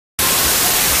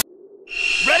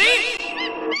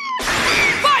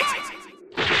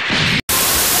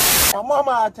My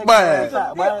mama, I take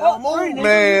shot,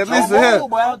 man, listen here.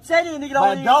 Don't tell you, nigga,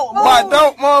 don't move. But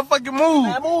don't motherfucking move.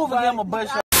 Man, move again, my butt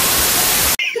shot.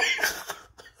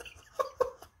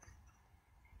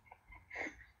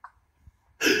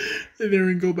 And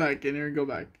Aaron, go back. And Aaron, go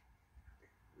back.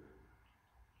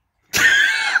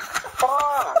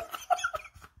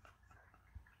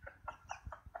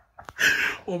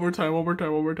 One more time.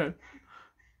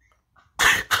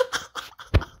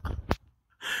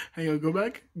 Hang on, go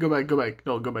back.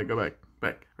 No, go back.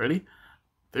 Back. Ready?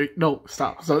 3. No,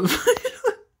 stop.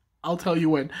 I'll tell you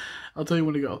when. I'll tell you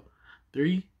when to go.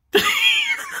 3.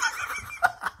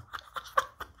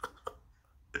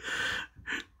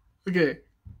 Okay.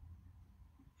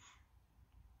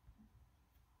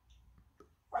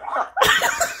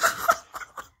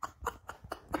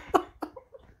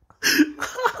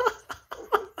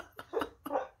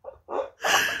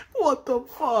 What the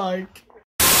fuck?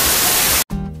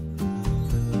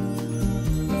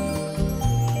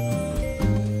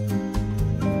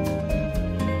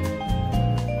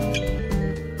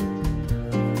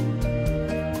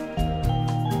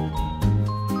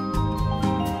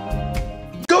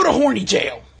 Go to horny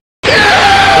jail!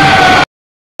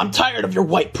 I'm tired of your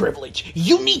white privilege.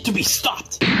 You need to be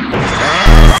stopped.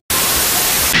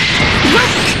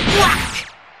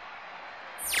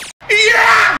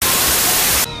 Yeah!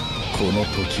 この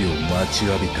時を待ち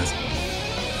わびたぞ。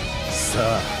さ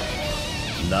あ、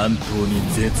南東に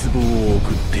絶望を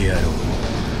送ってやろう。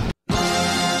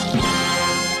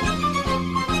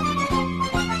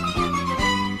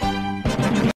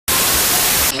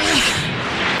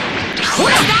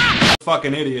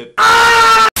Fucking idiot.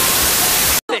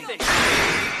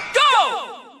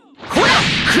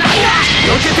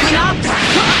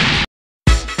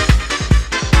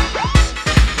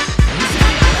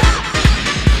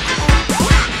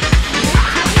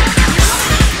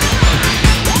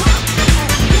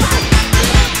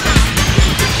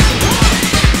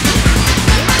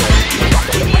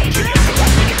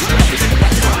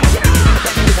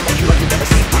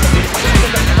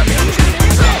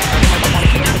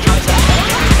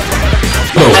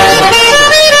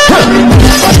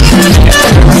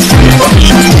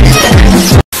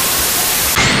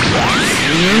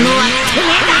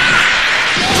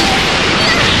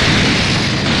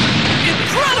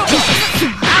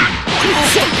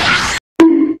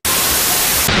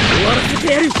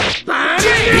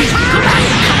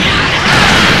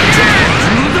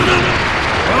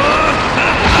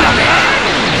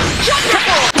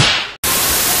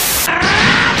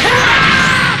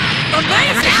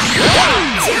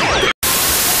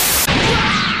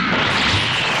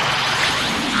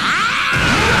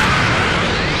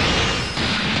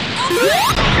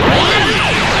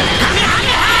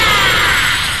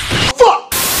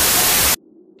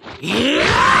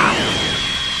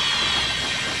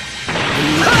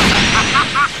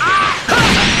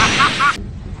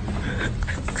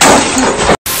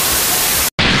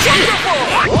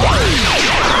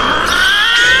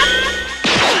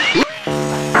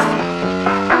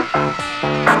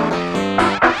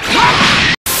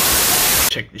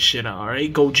 Check this shit out,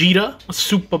 alright? Gogeta,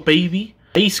 Super Baby,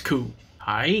 Ace Coup.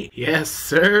 Alright? Yes,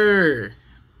 sir.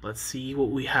 Let's see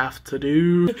what we have to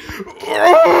do.